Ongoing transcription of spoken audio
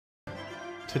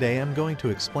Today I'm going to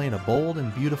explain a bold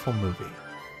and beautiful movie,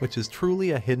 which is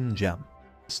truly a hidden gem,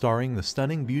 starring the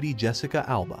stunning beauty Jessica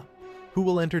Alba, who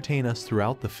will entertain us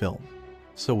throughout the film.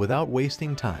 So without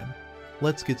wasting time,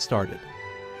 let's get started.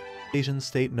 Asian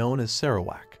state known as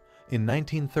Sarawak, in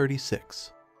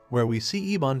 1936, where we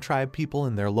see Iban tribe people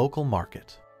in their local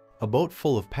market. A boat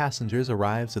full of passengers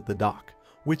arrives at the dock,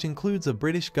 which includes a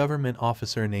British government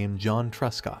officer named John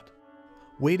Truscott,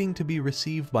 waiting to be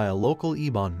received by a local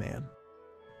Iban man.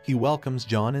 He welcomes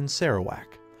John and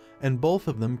Sarawak, and both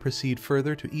of them proceed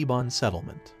further to Iban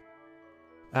settlement.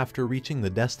 After reaching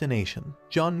the destination,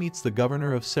 John meets the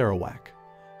governor of Sarawak,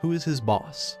 who is his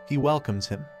boss. He welcomes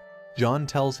him. John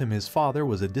tells him his father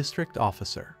was a district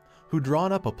officer, who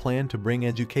drawn up a plan to bring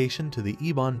education to the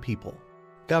Iban people.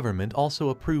 Government also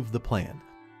approved the plan,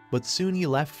 but soon he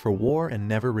left for war and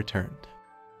never returned.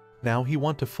 Now he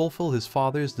wants to fulfill his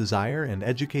father's desire and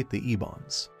educate the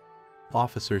Ibans.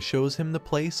 Officer shows him the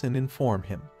place and inform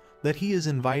him that he is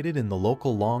invited in the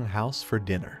local longhouse for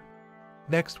dinner.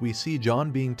 Next we see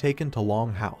John being taken to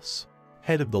longhouse.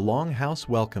 Head of the longhouse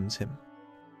welcomes him.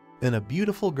 Then a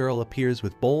beautiful girl appears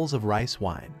with bowls of rice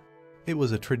wine. It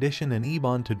was a tradition in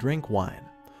Iban to drink wine.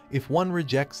 If one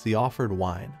rejects the offered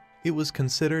wine, it was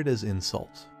considered as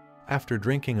insult. After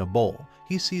drinking a bowl,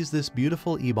 he sees this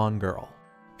beautiful Iban girl,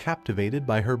 captivated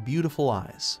by her beautiful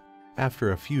eyes.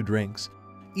 After a few drinks,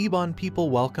 Iban people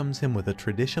welcomes him with a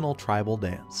traditional tribal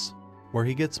dance, where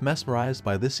he gets mesmerized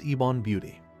by this Iban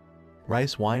beauty.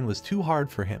 Rice wine was too hard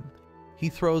for him. He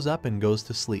throws up and goes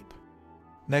to sleep.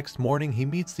 Next morning he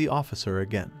meets the officer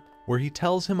again, where he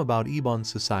tells him about Iban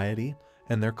society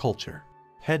and their culture.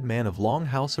 Head man of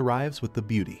Longhouse arrives with the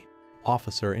beauty.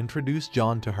 Officer introduced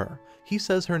John to her. He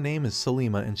says her name is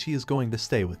Salima and she is going to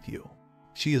stay with you.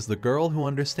 She is the girl who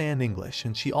understands English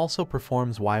and she also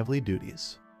performs wifely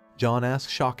duties. John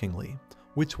asks shockingly,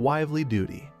 which wifely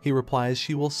duty? He replies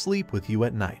she will sleep with you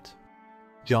at night.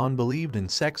 John believed in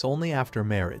sex only after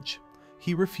marriage.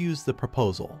 He refused the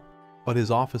proposal, but his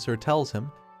officer tells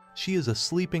him she is a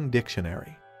sleeping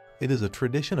dictionary. It is a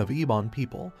tradition of Iban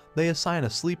people. They assign a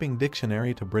sleeping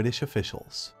dictionary to British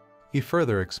officials. He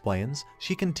further explains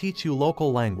she can teach you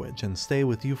local language and stay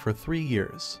with you for 3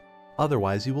 years.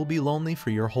 Otherwise you will be lonely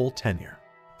for your whole tenure.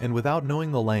 And without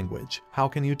knowing the language, how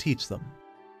can you teach them?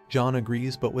 John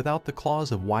agrees, but without the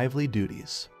clause of wifely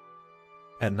duties.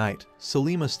 At night,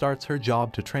 Salima starts her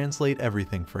job to translate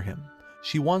everything for him.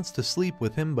 She wants to sleep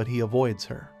with him but he avoids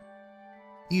her.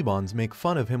 Ibans make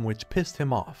fun of him, which pissed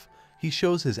him off. He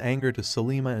shows his anger to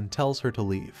Salima and tells her to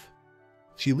leave.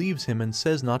 She leaves him and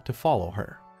says not to follow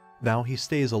her. Now he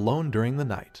stays alone during the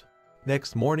night.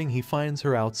 Next morning he finds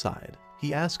her outside.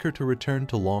 He asks her to return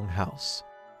to Longhouse,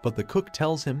 but the cook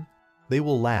tells him they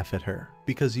will laugh at her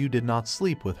because you did not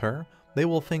sleep with her. They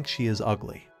will think she is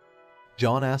ugly.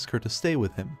 John asks her to stay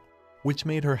with him, which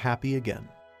made her happy again.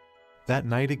 That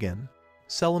night again,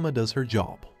 Salima does her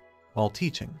job. While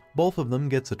teaching, both of them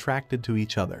gets attracted to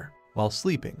each other. While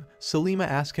sleeping, Salima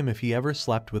asks him if he ever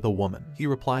slept with a woman. He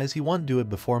replies he won't do it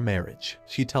before marriage.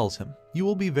 She tells him, you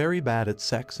will be very bad at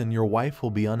sex and your wife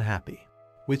will be unhappy,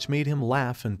 which made him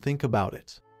laugh and think about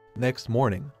it. Next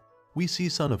morning, we see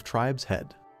son of tribe's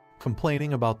head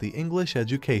complaining about the English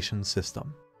education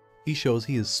system. He shows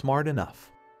he is smart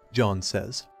enough. John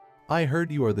says, I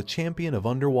heard you are the champion of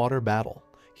underwater battle.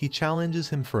 He challenges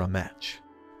him for a match.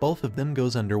 Both of them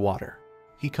goes underwater.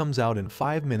 He comes out in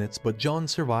 5 minutes but John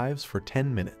survives for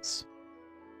 10 minutes.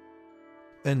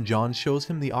 Then John shows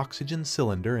him the oxygen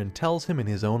cylinder and tells him in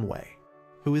his own way,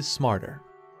 who is smarter.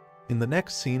 In the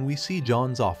next scene we see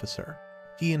John's officer.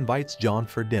 He invites John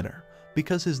for dinner,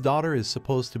 because his daughter is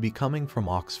supposed to be coming from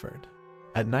Oxford.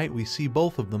 At night we see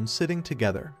both of them sitting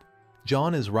together.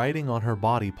 John is writing on her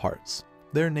body parts,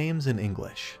 their names in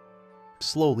English.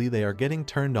 Slowly they are getting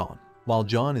turned on, while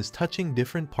John is touching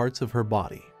different parts of her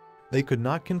body. They could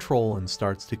not control and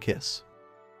starts to kiss.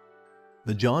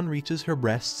 The John reaches her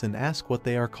breasts and asks what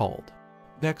they are called.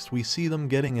 Next we see them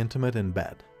getting intimate in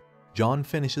bed. John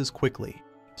finishes quickly.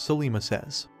 Salima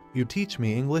says, you teach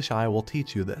me English, I will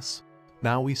teach you this.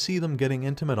 Now we see them getting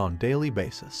intimate on daily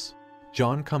basis.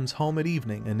 John comes home at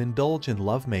evening and indulge in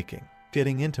lovemaking.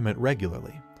 Getting intimate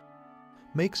regularly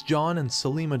makes John and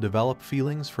Salima develop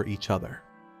feelings for each other.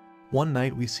 One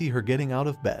night we see her getting out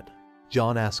of bed.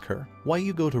 John asks her, why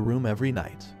you go to room every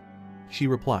night? She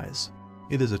replies,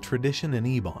 it is a tradition in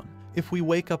Iban. If we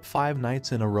wake up 5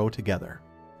 nights in a row together,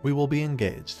 we will be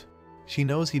engaged. She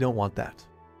knows he don't want that.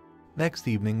 Next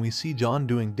evening we see John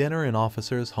doing dinner in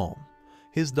officer's home.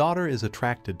 His daughter is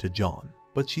attracted to John,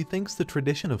 but she thinks the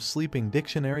tradition of sleeping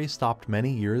dictionary stopped many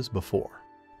years before.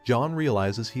 John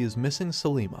realizes he is missing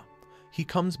Salima. he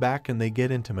comes back and they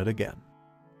get intimate again.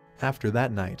 After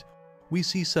that night, we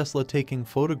see Cecila taking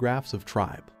photographs of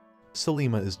tribe.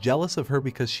 Salima is jealous of her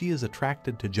because she is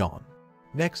attracted to John.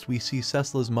 Next we see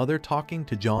Cecila's mother talking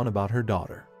to John about her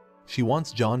daughter. She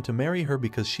wants John to marry her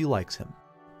because she likes him.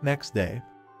 Next day,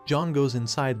 John goes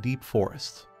inside deep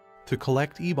forests to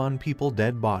collect Ebon people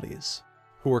dead bodies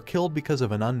who were killed because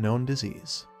of an unknown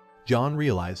disease. John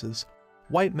realizes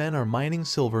white men are mining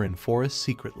silver in forests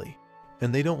secretly,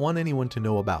 and they don't want anyone to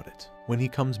know about it. When he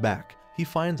comes back, he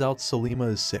finds out Salima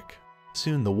is sick.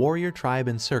 Soon the warrior tribe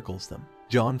encircles them.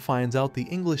 John finds out the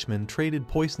Englishmen traded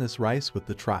poisonous rice with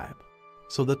the tribe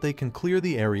so that they can clear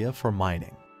the area for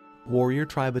mining. Warrior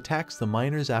tribe attacks the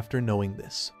miners after knowing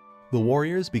this. The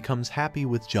warriors becomes happy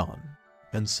with John,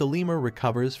 and Salima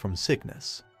recovers from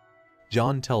sickness.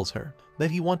 John tells her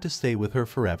that he wants to stay with her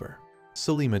forever.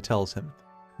 Salima tells him,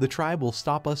 "The tribe will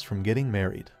stop us from getting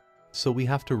married, so we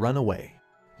have to run away."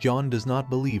 John does not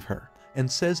believe her and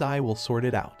says, "I will sort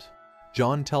it out."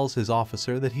 John tells his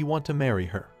officer that he wants to marry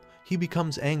her. He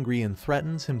becomes angry and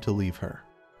threatens him to leave her.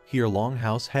 Here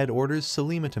Longhouse Head orders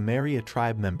Salima to marry a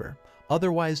tribe member,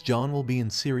 otherwise John will be in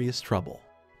serious trouble.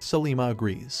 Salima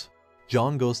agrees.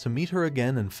 John goes to meet her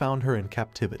again and found her in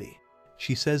captivity.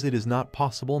 She says it is not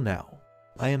possible now.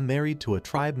 "I am married to a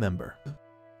tribe member."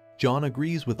 John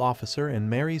agrees with officer and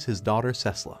marries his daughter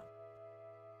Cecila.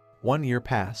 1 year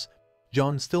passes.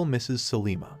 John still misses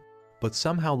Salima, but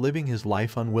somehow living his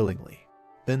life unwillingly.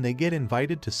 Then they get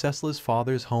invited to Cecila's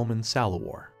father's home in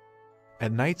Salawar.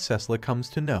 At night Cecila comes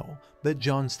to know that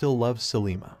John still loves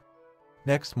Salima.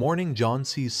 Next morning John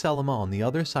sees Salima on the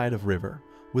other side of river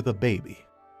with a baby.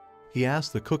 He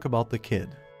asks the cook about the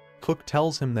kid. Cook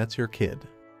tells him that's your kid,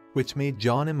 which made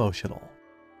John emotional.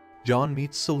 John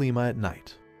meets Salima at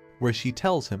night, where she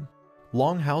tells him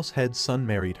Longhouse Head's son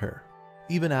married her,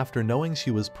 even after knowing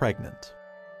she was pregnant.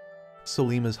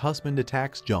 Salima's husband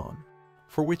attacks John,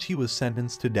 for which he was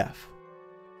sentenced to death.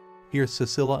 Here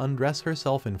Cecila undresses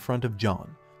herself in front of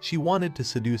John. She wanted to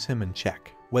seduce him and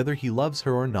check whether he loves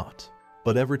her or not,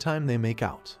 but every time they make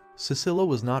out, Cecila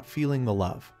was not feeling the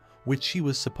love which she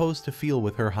was supposed to feel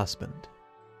with her husband.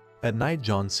 At night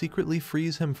John secretly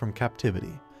frees him from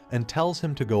captivity and tells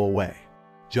him to go away.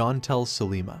 John tells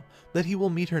Salima that he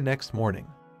will meet her next morning,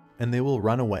 and they will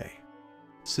run away.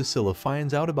 Cecila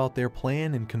finds out about their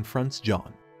plan and confronts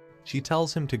John. She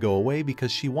tells him to go away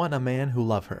because she wants a man who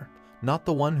loves her, not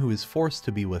the one who is forced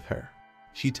to be with her.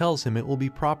 She tells him it will be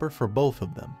proper for both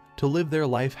of them to live their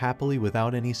life happily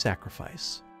without any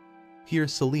sacrifice. Here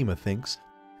Salima thinks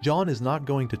John is not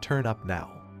going to turn up now.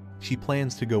 She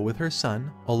plans to go with her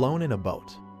son, alone in a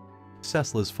boat.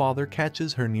 Cecila's father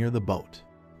catches her near the boat,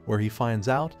 where he finds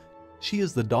out she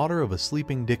is the daughter of a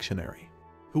sleeping dictionary,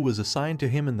 who was assigned to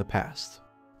him in the past,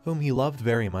 whom he loved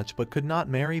very much but could not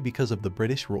marry because of the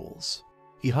British rules.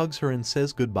 He hugs her and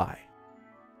says goodbye.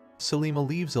 Salima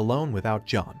leaves alone without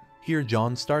John. Here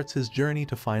John starts his journey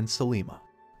to find Salima.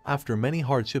 After many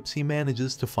hardships he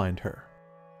manages to find her.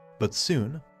 But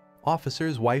soon,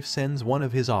 officer's wife sends one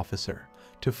of his officers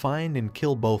to find and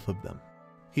kill both of them.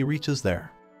 He reaches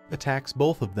there, attacks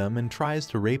both of them and tries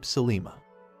to rape Salima.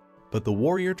 But the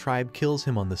warrior tribe kills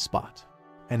him on the spot,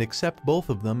 and accept both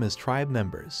of them as tribe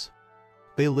members.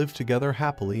 They live together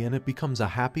happily and it becomes a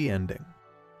happy ending.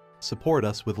 Support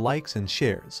us with likes and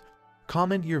shares.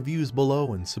 Comment your views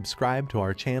below and subscribe to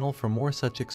our channel for more such